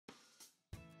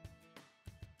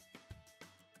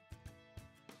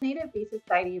Native Bee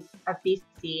Society of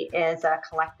BC is a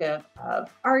collective of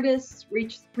artists,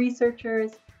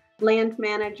 researchers, land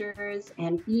managers,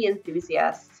 and bee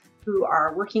enthusiasts who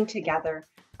are working together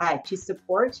to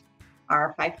support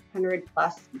our 500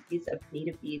 plus species of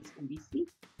native bees in BC.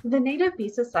 The Native Bee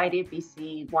Society of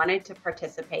BC wanted to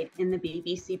participate in the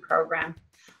BBC program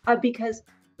because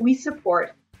we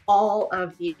support all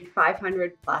of the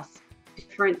 500 plus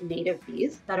different native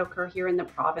bees that occur here in the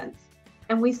province.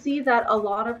 And we see that a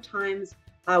lot of times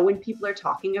when people are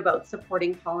talking about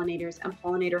supporting pollinators and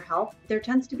pollinator health, there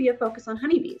tends to be a focus on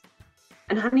honeybees.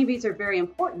 And honeybees are very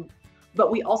important,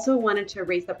 but we also wanted to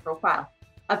raise the profile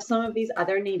of some of these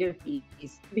other native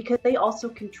bees because they also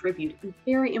contribute in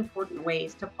very important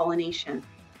ways to pollination.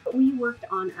 We worked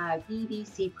on a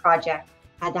BBC project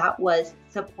that was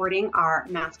supporting our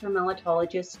master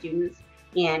melittologist students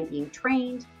in being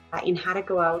trained in how to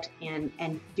go out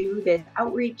and do this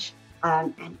outreach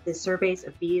and the surveys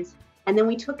of bees. And then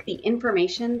we took the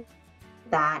information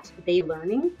that they're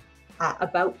learning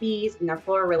about bees and their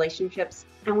flora relationships,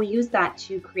 and we used that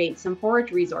to create some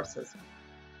forage resources.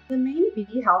 The main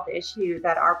bee health issue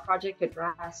that our project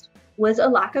addressed was a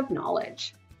lack of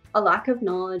knowledge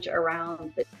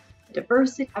around the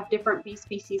diversity of different bee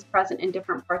species present in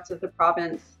different parts of the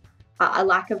province, a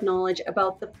lack of knowledge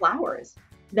about the flowers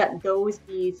that those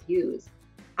bees use.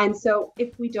 And so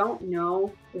if we don't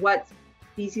know what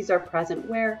species are present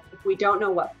where, if we don't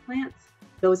know what plants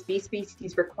those bee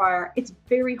species require, it's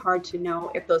very hard to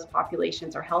know if those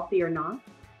populations are healthy or not.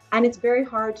 And it's very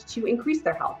hard to increase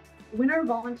their health. When our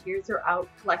volunteers are out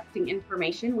collecting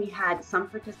information, we had some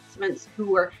participants who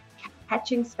were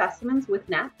catching specimens with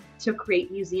nets to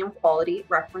create museum quality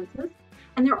references.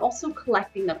 And they're also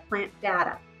collecting the plant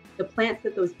data, the plants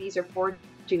that those bees are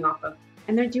foraging off of.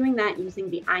 And they're doing that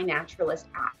using the iNaturalist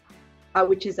app,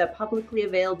 which is a publicly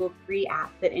available free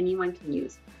app that anyone can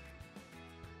use.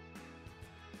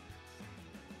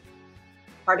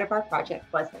 Part of our project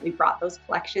was that we brought those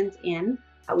collections in,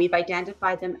 we've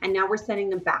identified them, and now we're sending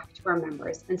them back to our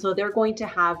members. And so they're going to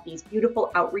have these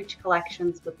beautiful outreach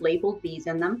collections with labeled bees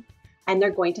in them, and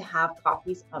they're going to have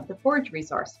copies of the forage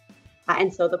resource.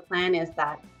 And so the plan is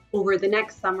that over the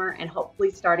next summer, and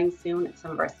hopefully starting soon at some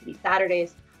of our city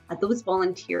Saturdays, those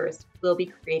volunteers will be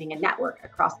creating a network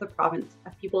across the province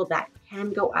of people that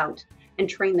can go out and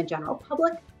train the general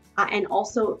public and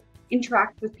also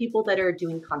interact with people that are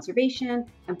doing conservation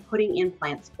and putting in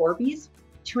plants for bees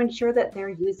to ensure that they're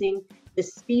using the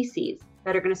species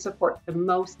that are going to support the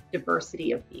most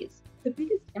diversity of bees. The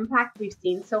biggest impact we've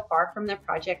seen so far from the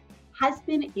project has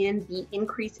been in the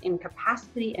increase in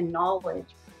capacity and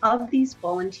knowledge of these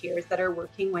volunteers that are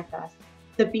working with us.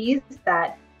 The bees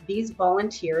that these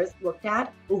volunteers looked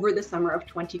at over the summer of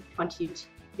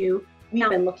 2022, we've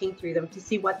been looking through them to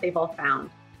see what they've all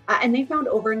found. And they found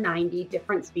over 90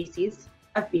 different species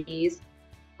of bees.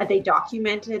 They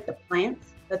documented the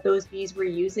plants that those bees were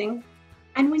using.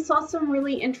 And we saw some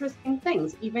really interesting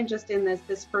things, even just in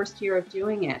this first year of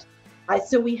doing it.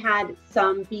 So we had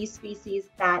some bee species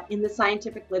that in the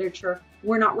scientific literature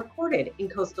were not recorded in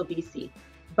coastal BC,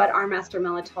 but our master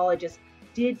melittologists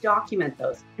did document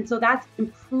those. And so that's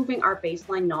improving our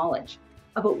baseline knowledge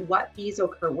about what bees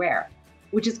occur where,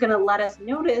 which is going to let us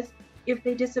notice if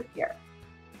they disappear.